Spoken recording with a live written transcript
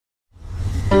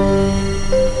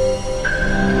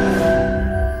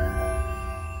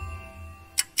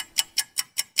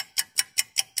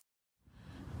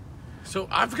So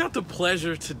I've got the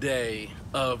pleasure today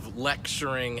of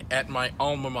lecturing at my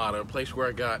alma mater, a place where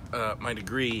I got my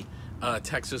degree,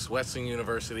 Texas Wesleyan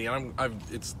University. And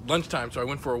it's lunchtime, so I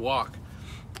went for a walk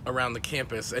around the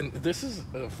campus. And this is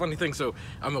a funny thing. So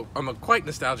I'm a quite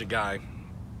nostalgic guy.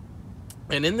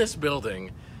 And in this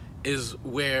building is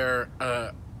where,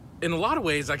 in a lot of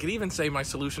ways, I could even say my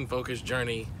solution-focused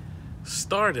journey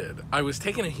started. I was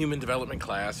taking a human development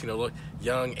class,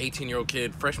 young 18-year-old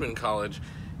kid, freshman in college,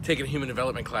 taking a human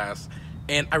development class.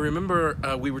 And I remember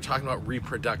we were talking about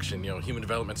reproduction, human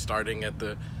development starting at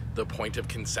the point of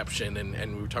conception,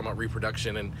 and we were talking about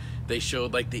reproduction, and they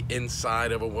showed like the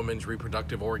inside of a woman's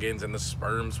reproductive organs and the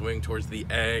sperm swimming towards the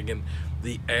egg, and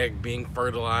the egg being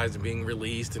fertilized and being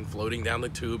released and floating down the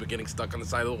tube and getting stuck on the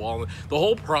side of the wall, and the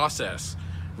whole process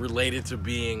related to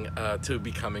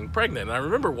becoming pregnant. And I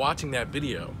remember watching that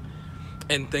video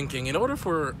and thinking, in order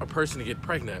for a person to get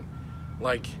pregnant,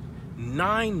 like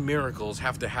 9 miracles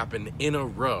have to happen in a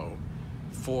row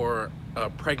for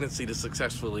a pregnancy to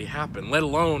successfully happen, let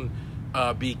alone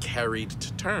be carried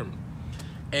to term.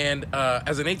 And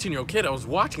as an 18-year-old kid, I was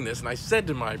watching this, and I said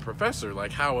to my professor,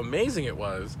 like, how amazing it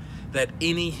was that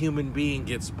any human being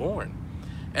gets born.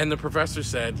 And the professor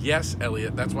said, yes,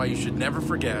 Elliot, that's why you should never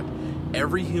forget,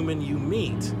 every human you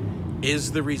meet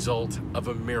is the result of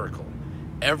a miracle.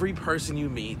 Every person you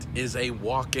meet is a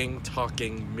walking,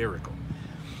 talking miracle.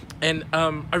 And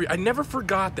I never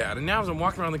forgot that. And now as I'm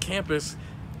walking around the campus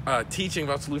teaching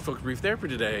about solution-focused brief therapy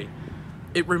today,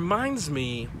 it reminds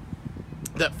me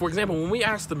that, for example, when we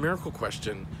ask the miracle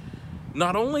question,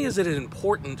 not only is it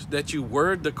important that you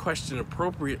word the question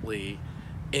appropriately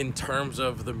in terms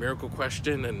of the miracle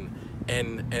question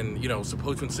and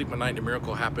suppose when sleep at night and a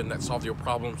miracle happened that solved your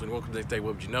problems, when you woke up the next day,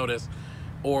 what would you notice?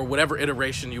 Or whatever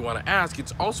iteration you want to ask,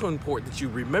 it's also important that you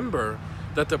remember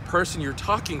that the person you're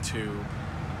talking to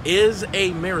is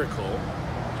a miracle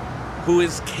who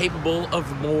is capable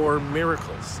of more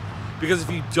miracles. Because if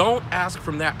you don't ask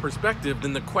from that perspective,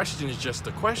 then the question is just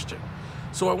a question.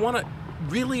 So I want to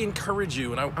really encourage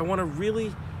you, and I want to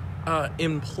really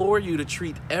implore you to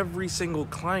treat every single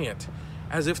client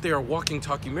as if they are a walking,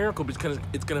 talking miracle, because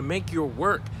it's going to make your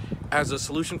work as a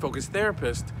solution-focused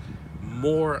therapist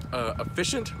more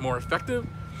efficient, more effective,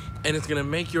 and it's going to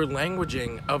make your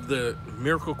languaging of the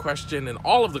miracle question and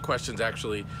all of the questions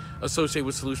actually associated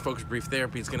with solution-focused brief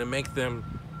therapy, is going to make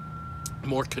them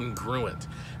more congruent.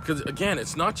 Because again,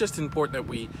 it's not just important that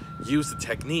we use the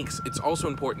techniques, it's also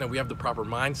important that we have the proper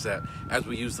mindset as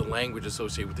we use the language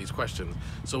associated with these questions.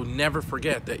 So never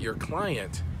forget that your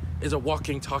client is a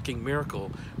walking, talking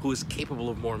miracle who is capable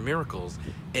of more miracles,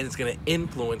 and it's going to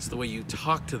influence the way you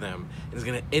talk to them, and it's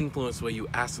going to influence the way you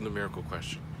ask them the miracle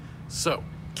question. So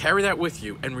carry that with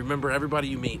you, and remember, everybody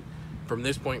you meet from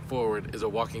this point forward is a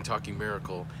walking, talking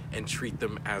miracle, and treat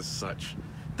them as such.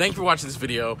 Thank you for watching this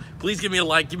video. Please give me a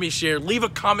like, give me a share, leave a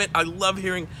comment. I love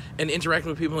hearing and interacting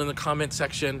with people in the comment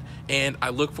section, and I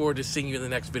look forward to seeing you in the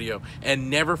next video. And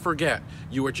never forget,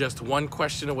 you are just one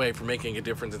question away from making a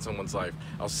difference in someone's life.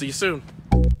 I'll see you soon.